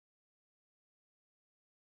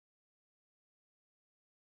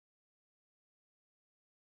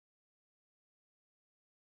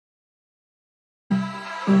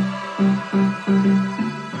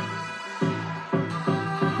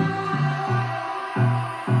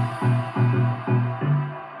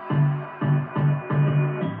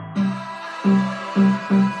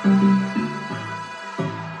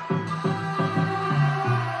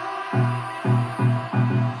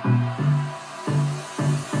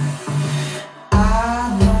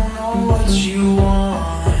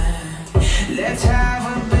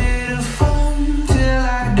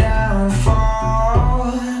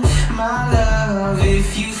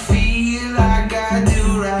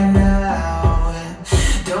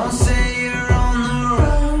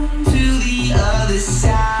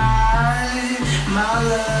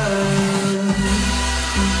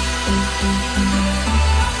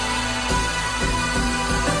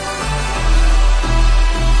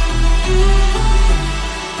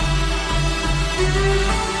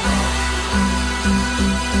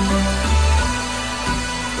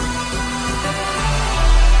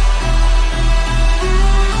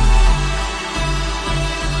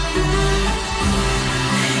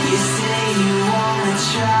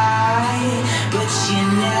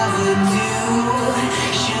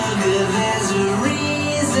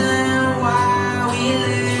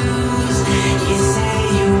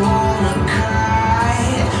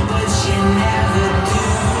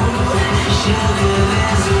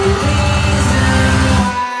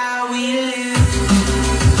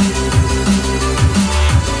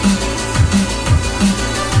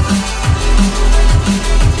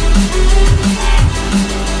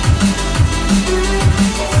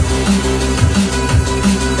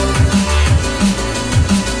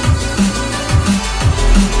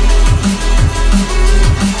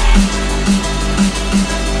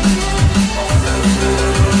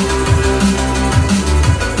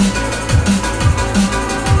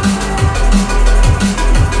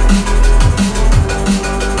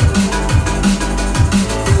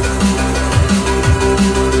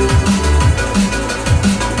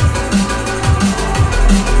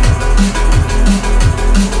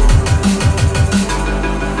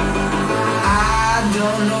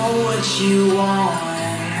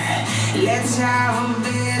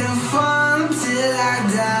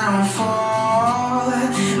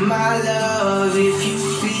my love, if you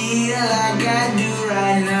feel like I do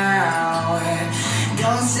right now,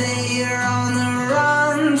 don't say you're on the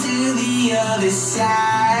run to the other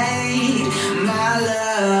side, my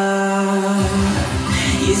love.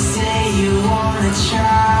 You say you wanna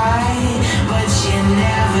try, but you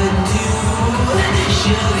never do.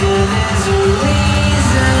 Sugar, there's a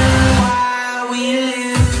reason why we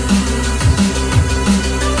lose.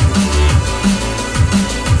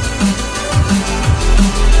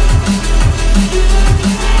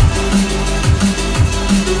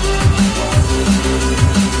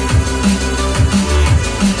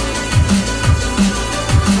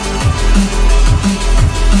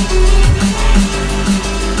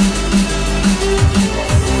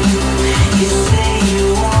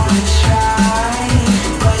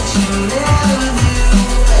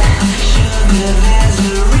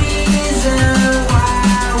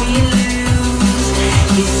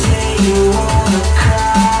 You say you wanna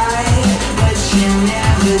cry, but you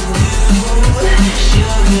never do.